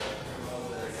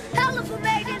Hella for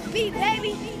made this beat,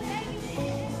 baby.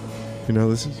 You know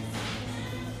this is?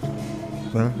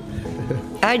 Huh?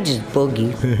 I just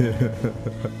boogie.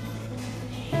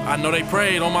 I know they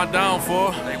prayed on my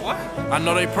downfall. They what? I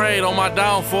know they prayed on my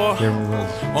downfall.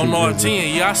 On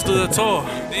R10, yeah, I stood tall.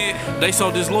 They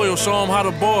so disloyal, show them how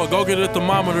to boil. Go get a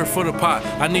thermometer for the pot.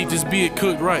 I need this beer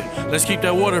cooked right. Let's keep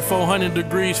that water 400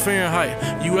 degrees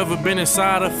Fahrenheit. You ever been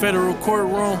inside a federal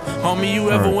courtroom? Homie,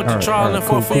 you ever went to trial and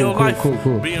fought for your life?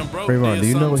 Cool. Being broke, Ravon, do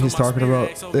you know what he's talking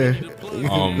about there?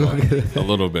 A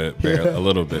little bit,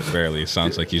 barely. It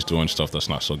sounds like he's doing stuff that's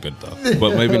not so good though,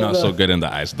 but maybe not so good in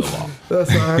the eyes of the law.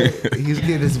 That's all right. He's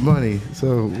getting his money.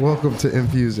 So welcome to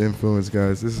Infused Influence,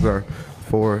 guys. This is our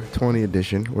 420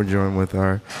 edition. We're joined with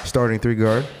our starting three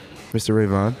guard, Mr.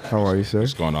 Ravon. How are you, sir?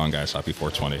 What's going on, guys? Happy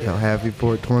 420. Yo, happy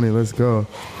 420. Let's go.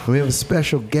 We have a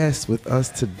special guest with us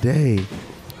today.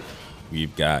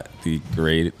 We've got the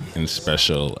great and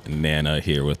special Nana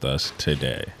here with us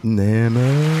today. Nana.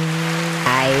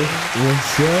 I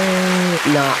What's up?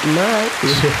 not much.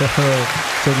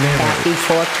 So Nana. Happy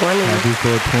 420. Happy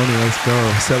 420. Let's go.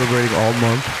 Celebrating all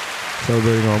month.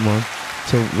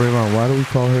 So Ravon, why do we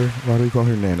call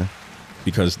her Nana?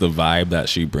 Because the vibe that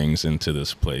she brings into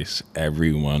this place,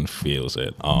 everyone feels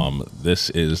it. This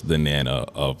is the Nana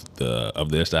of the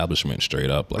establishment,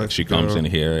 straight up. Like, she comes in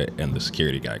here and the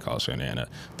security guy calls her Nana.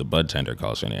 The bud tender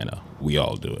calls her Nana. We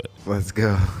all do it. Let's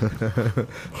go.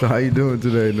 So how you doing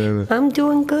today, Nana? I'm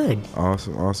doing good.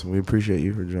 Awesome. We appreciate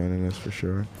you for joining us for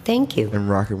sure. Thank you. And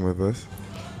rocking with us.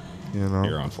 You know.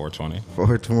 You're on 420.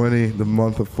 420, the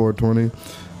month of 420.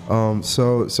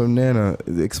 So Nana,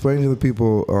 explain to the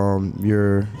people,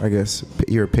 you're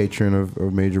a patron of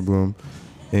Major Bloom,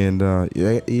 and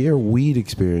your weed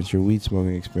experience, your weed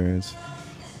smoking experience.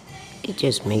 It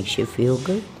just makes you feel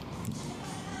good.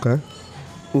 Okay.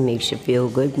 It makes you feel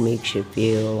good, makes you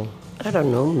feel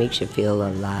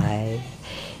alive.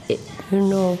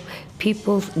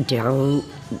 People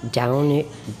down it,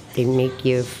 they make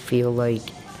you feel like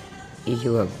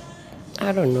you're,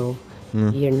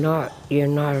 you're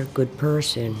not a good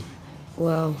person.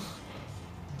 Well,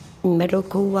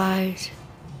 medical-wise,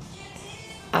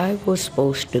 I was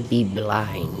supposed to be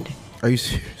blind. Are you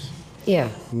serious? Yeah.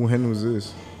 When was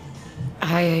this?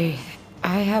 I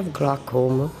have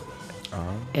glaucoma,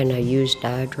 and I use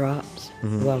eye drops.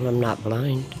 Well, I'm not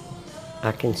blind.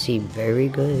 I can see very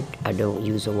good. I don't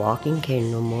use a walking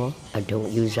cane no more. I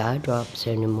don't use eye drops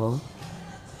anymore.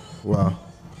 Wow.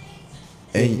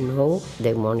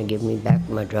 They want to give me back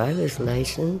my driver's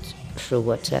license. So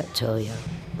what's that tell you?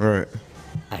 Right.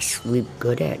 I sleep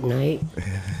good at night.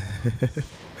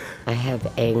 I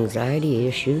have anxiety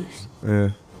issues. Yeah.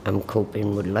 I'm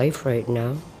coping with life right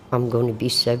now. I'm going to be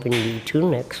 72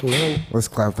 next month. Let's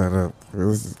clap that up.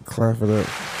 Let's clap it up.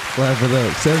 Clap it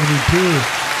up. 72.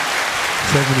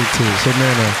 So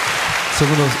Nana,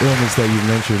 some of those ailments that you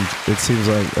mentioned, it seems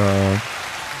like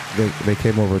they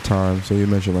came over time. So you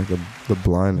mentioned like the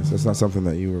blindness. That's not something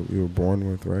that you were born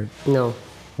with, right? No.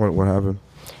 What happened?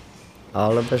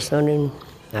 All of a sudden,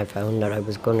 I found that I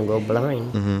was going to go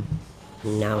blind.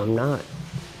 Now I'm not.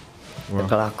 Wow. The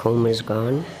glaucoma is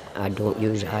gone. I don't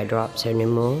use eye drops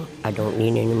anymore. I don't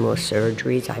need any more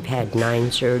surgeries. I've had 9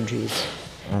 surgeries.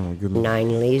 Oh my goodness.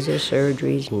 9 laser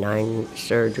surgeries, 9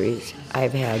 surgeries.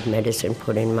 I've had medicine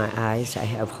put in my eyes. I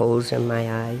have holes in my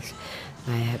eyes.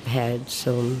 I have had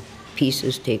some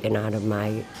pieces taken out of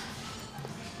my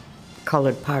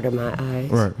colored part of my eyes.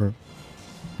 Right.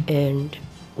 And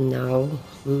now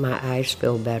my eyes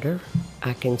feel better.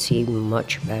 I can see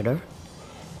much better.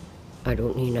 I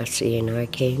don't need a CNI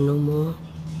cane no more.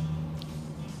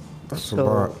 That's a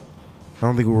lot. I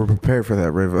don't think we were prepared for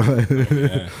that,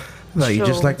 River. Like, you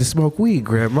just like to smoke weed,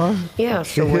 Grandma. Yeah,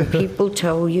 so when people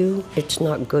tell you it's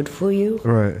not good for you,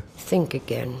 Right. think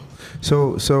again.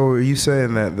 So are you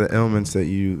saying that the ailments that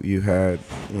you had,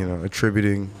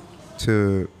 attributing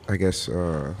to, I guess,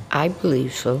 I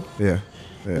believe so. yeah.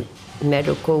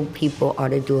 Medical people ought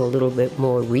to do a little bit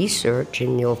more research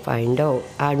and you'll find out.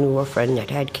 I knew a friend that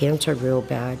had cancer real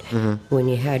bad. When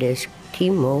he had his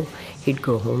chemo, he'd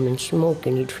go home and smoke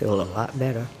and he'd feel a lot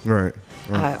better. Right.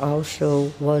 I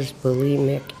also was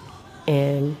bulimic,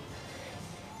 and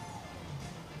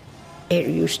it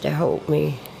used to help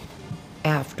me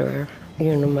after,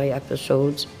 my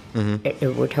episodes.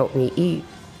 It would help me eat.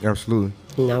 Absolutely.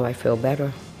 Now I feel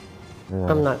better. Wow.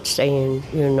 I'm not saying,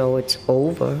 it's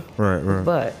over. Right.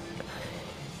 But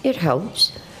it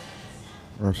helps.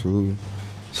 Absolutely.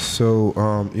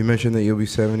 So you mentioned that you'll be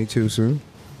 72 soon?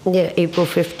 Yeah, April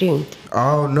 15th.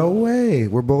 Oh, no way.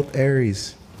 We're both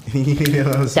Aries.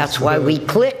 That's why we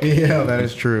click. Yeah, that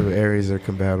is true. Aries are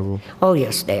compatible. Oh,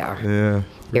 yes, they are. Yeah.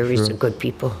 Aries are good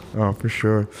people. Oh, for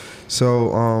sure.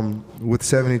 So, with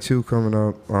 72 coming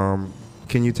up,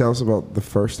 can you tell us about the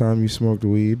first time you smoked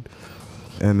weed?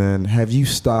 And then, have you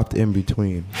stopped in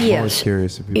between? I'm always Yes.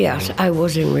 curious if people Yes, I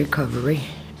was in recovery.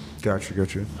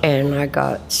 Gotcha. And I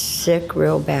got sick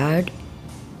real bad.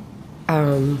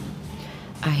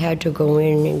 I had to go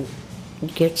in and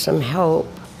get some help.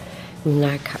 And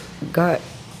I got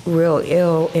real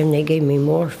ill, and they gave me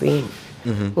morphine.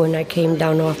 When I came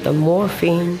down off the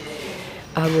morphine,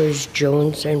 I was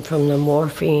jonesing from the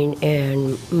morphine,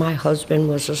 and my husband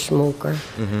was a smoker.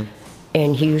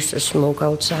 And he used to smoke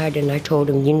outside, and I told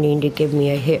him, you need to give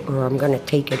me a hit or I'm going to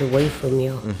take it away from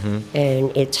you.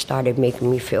 And it started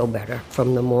making me feel better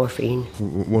from the morphine.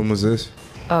 When was this?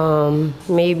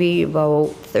 Maybe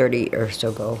about 30 years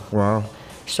ago. Wow.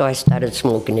 So I started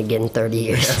smoking again 30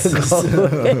 years ago.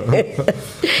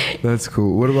 That's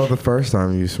cool. What about the first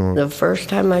time you smoked? The first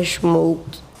time I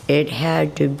smoked, it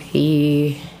had to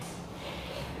be,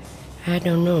 I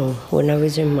don't know, when I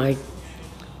was in my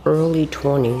early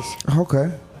 20s.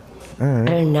 Okay. All right.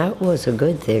 And that was a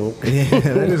good thing. Yeah,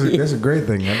 that's a great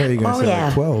thing. I thought you were going to say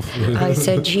like 12. I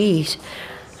said, geez,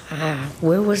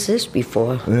 where was this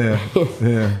before?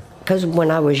 Yeah. Because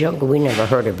when I was younger, we never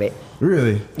heard of it.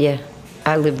 Really? Yeah.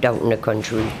 I lived out in the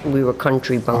country. We were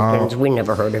country bumpkins. We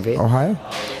never heard of it. Ohio?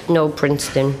 No,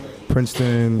 Princeton,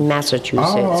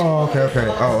 Massachusetts. Oh, okay.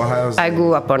 Oh, Ohio's... I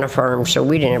grew up on a farm, so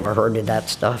we never heard of that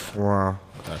stuff. Wow.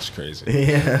 That's crazy.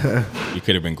 Yeah. You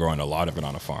could have been growing a lot of it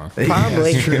on a farm.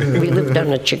 Probably. We lived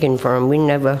on a chicken farm.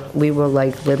 We were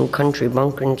like little country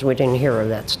bumpkins. We didn't hear of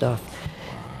that stuff.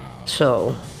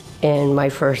 So, and my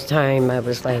first time, I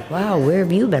was like, wow, where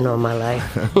have you been all my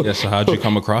life? Yeah, so how'd you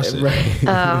come across it?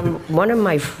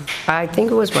 I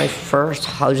think it was my first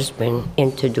husband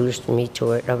introduced me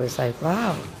to it. I was like,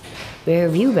 wow, where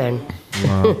have you been?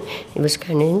 Wow. It was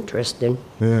kind of interesting.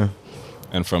 Yeah.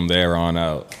 And from there on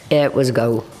out. It was a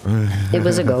go. It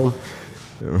was a go.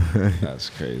 That's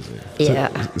crazy. Yeah,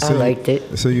 I liked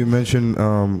it. So you mentioned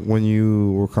when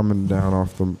you were coming down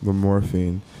off the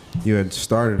morphine, you had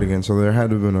started again. So there had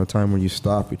to have been a time when you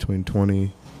stopped between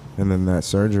 20 and then that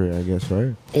surgery, I guess,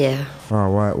 right? Yeah. Oh,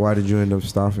 why did you end up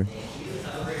stopping?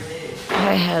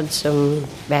 I had some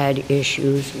bad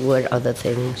issues with other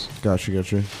things. Gotcha.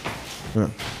 Yeah.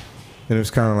 And it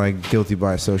was kind of like guilty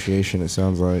by association, it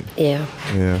sounds like. Yeah.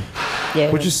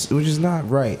 Yeah. Which is not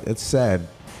right. It's sad.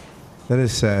 That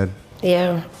is sad.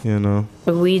 Yeah. You know.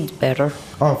 The weed's better.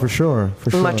 Oh, for sure.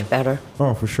 Much better.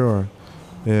 Oh, for sure.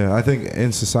 Yeah, I think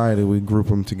in society we group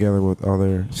them together with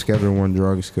other Schedule 1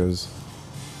 drugs because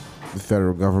the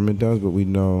federal government does, but we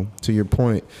know, to your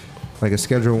point, like a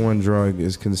Schedule 1 drug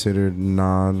is considered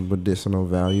non-medicinal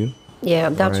value. Yeah,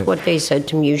 that's right. what they said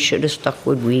to me. You should have stuck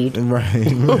with weed.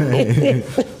 Right.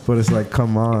 But it's like,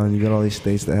 come on, you got all these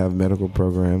states that have medical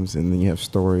programs, and then you have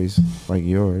stories like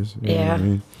yours. You know what I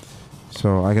mean?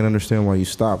 So I can understand why you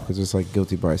stopped, because it's like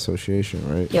guilty by association,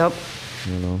 right? Yep.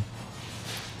 You know?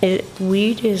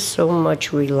 Weed is so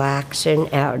much relaxing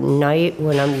at night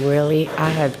when I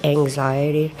have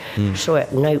anxiety. So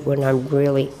at night when I'm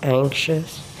really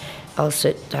anxious, I'll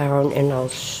sit down and I'll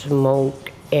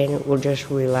smoke, and it will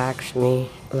just relax me,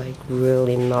 like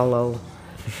really mellow.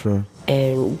 For sure.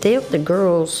 And the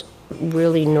girls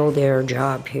really know their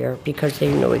job here because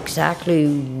they know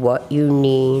exactly what you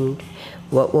need,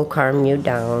 what will calm you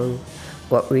down,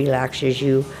 what relaxes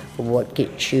you, what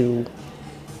gets you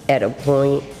at a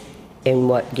point, and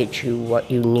what gets you what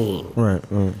you need. Right.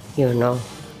 You know?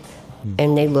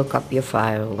 And they look up your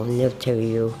file and they'll tell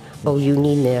you, oh, you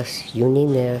need this, you need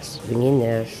this, you need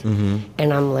this.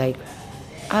 And I'm like,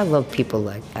 I love people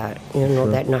like that, you know,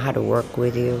 that know how to work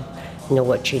with you, know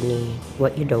what you need,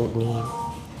 what you don't need.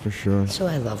 For sure. So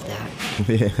I love that.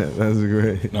 Yeah, that's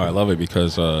great. No, I love it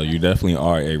because you definitely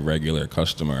are a regular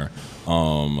customer.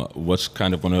 What's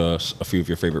kind of a few of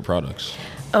your favorite products?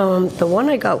 The one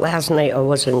I got last night, I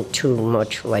wasn't too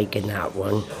much liking that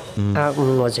one. That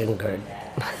one wasn't good.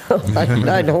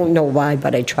 I don't know why,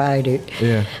 but I tried it.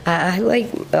 Yeah. I like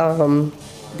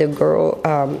the girl,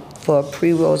 for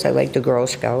pre-rolls, I like the Girl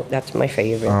Scout. That's my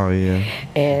favorite. Oh, yeah.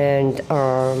 And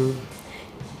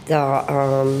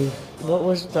what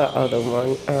was the other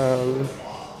one?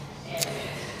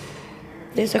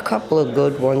 There's a couple of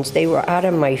good ones. They were out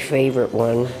of my favorite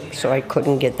one, so I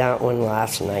couldn't get that one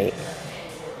last night.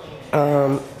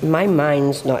 My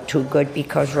mind's not too good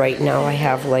because right now I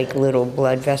have like little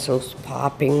blood vessels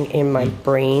popping in my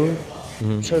brain.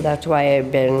 So that's why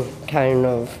I've been kind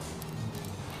of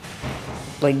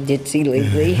like ditzy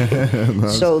lately.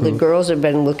 So the girls have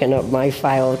been looking up my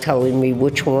file, telling me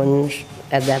which ones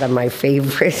that are my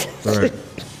favorites. Right.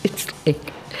 It's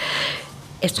like,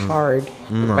 It's hard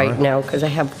right now because I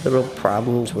have little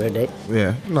problems with it.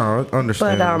 Yeah, no, I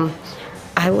understand. But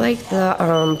I like the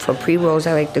for pre-rolls.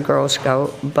 I like the Girl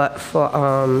Scout, but for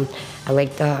I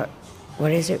like the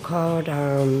what is it called?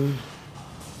 I'm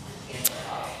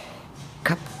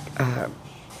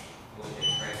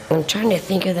trying to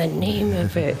think of the name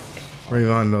of it.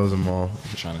 Ravon knows them all.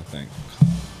 I'm trying to think.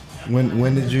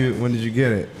 When did you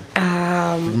get it?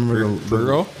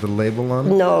 Remember the label on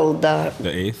it? No, the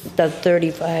 8th? The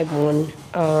 35 one.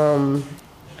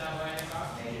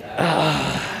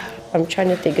 I'm trying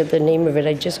to think of the name of it.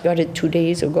 I just got it 2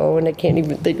 days ago, and I can't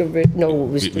even think of it. No, it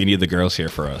was. We need the girls here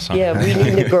for us, huh? Yeah, we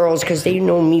need the girls because they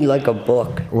know me like a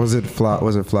book. Was it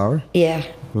flour? Yeah.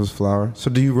 It was flour. So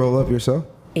do you roll up yourself?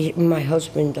 My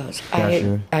husband does.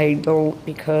 Gotcha. I don't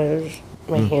because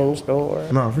my hands don't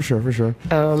work. No, for sure. So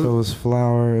it was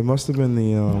flour. It must have been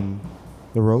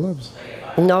the roll-ups.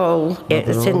 No,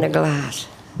 it's in the glass.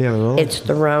 Yeah, the roll-ups. It's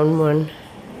the round one,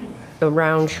 the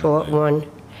round short one.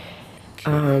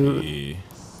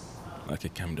 Like a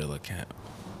creme de la cat.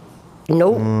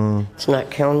 Nope, it's not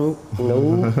counting.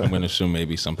 No. I'm gonna assume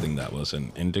maybe something that was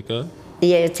an indica.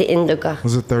 Yeah, it's an indica.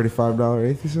 Was it $35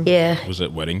 eighth, you said? Yeah. Was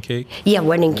it wedding cake? Yeah,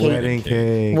 wedding cake. Wedding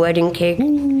cake. Wedding cake.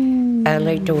 I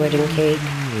like the wedding cake.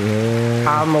 Yeah.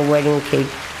 I'm a wedding cake.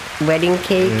 Wedding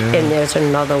cake, and there's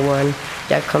another one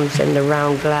that comes in the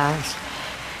round glass,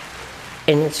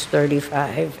 and it's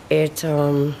 35. It's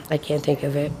I can't think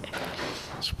of it.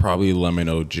 It's probably lemon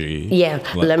OG. Yeah,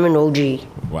 lemon OG.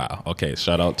 Wow. Okay.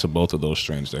 Shout out to both of those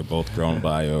strains. They're both grown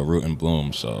by Root and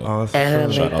Bloom. So I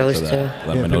like shout out those to two. that.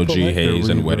 Lemon people OG like their Haze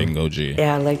and Root Wedding OG.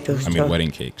 Yeah, I like those two.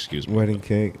 Wedding cake. Excuse me. Wedding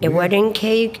cake. A wedding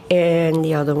cake and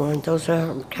the other one. Those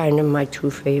are kind of my two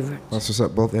favorites. That's what's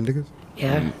up. Both indicas?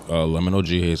 Yeah. Lemon OG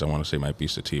Haze, I want to say might be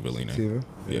sativa leaning. Sativa?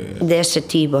 Yeah. They're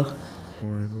sativa.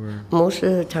 Word. Most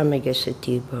of the time I get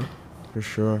sativa. For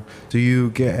sure. Do you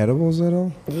get edibles at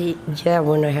all? Yeah,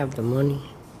 when I have the money.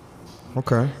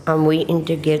 Okay. I'm waiting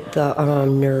to get the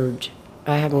nerds.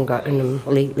 I haven't gotten them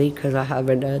lately because I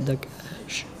haven't had the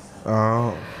cash.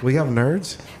 We have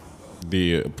nerds?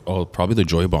 Probably the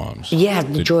Joy Bombs. Yeah,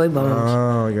 the Joy Bombs.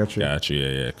 Oh, I got you. Gotcha,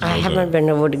 yeah. I haven't been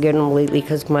able to get them lately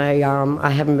because I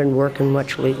haven't been working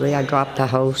much lately. I dropped the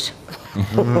house.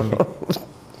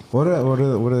 What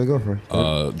do they go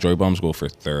for? Joy Bombs go for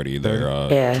 30. They're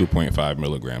Yeah. 2.5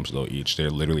 milligrams though each. They're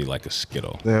literally like a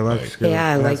Skittle. They're like Yeah,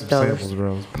 I like those. Samples,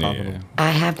 bro. Popping them. I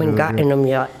haven't gotten them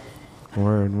yet.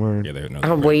 Word. Yeah, they're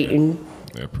I'm waiting.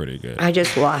 They're pretty good. I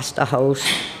just lost the house.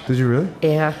 Did you really?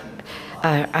 Yeah.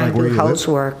 I Like where do you live?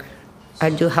 housework. I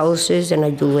do houses and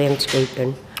I do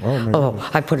landscaping. Oh, man.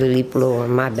 I put a leaf blower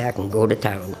on my back and go to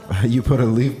town. You put a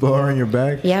leaf blower in your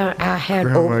back? Yeah, I had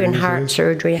Grandma open usually- heart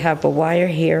surgery. I have a wire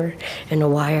here and a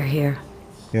wire here.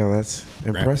 Yeah, that's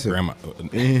impressive. Grandma,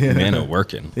 Nana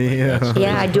working. Yeah.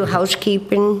 Yeah, I do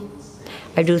housekeeping.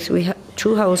 I do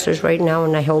two houses right now,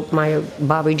 and I help my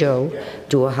Bobby Joe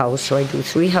do a house. So I do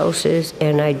 3 houses,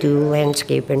 and I do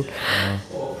landscaping.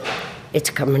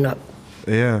 It's coming up.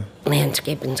 Yeah.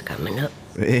 Landscaping's coming up.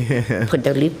 Yeah. Put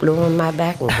the leaf blower on my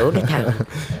back and go to town.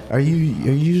 Are you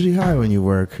usually high when you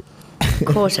work? Of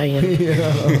course I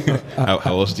am.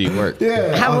 How else do you work?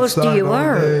 Yeah. How else do outside you all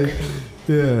work? day.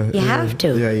 Yeah. You have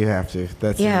to. Yeah, you have to.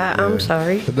 That's Yeah, I'm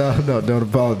sorry. No, don't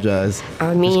apologize.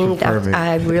 I mean, Just confirming.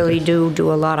 I really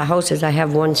do a lot of houses. I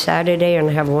have one Saturday and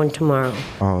I have one tomorrow.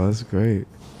 Oh, that's great.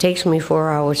 Takes me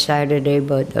 4 hours Saturday,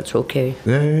 but that's okay.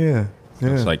 Yeah.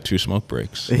 It's like 2 smoke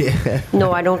breaks. Yeah.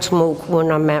 No, I don't smoke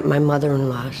when I'm at my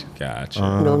mother-in-law's. Gotcha.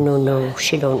 No.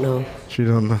 She don't know. She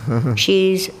don't know.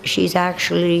 She's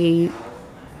actually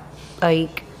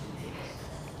like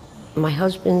my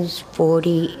husband's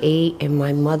 48 and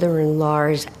my mother-in-law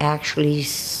is actually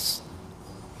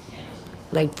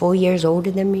like 4 years older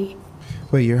than me.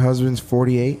 Wait, your husband's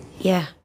 48? Yeah.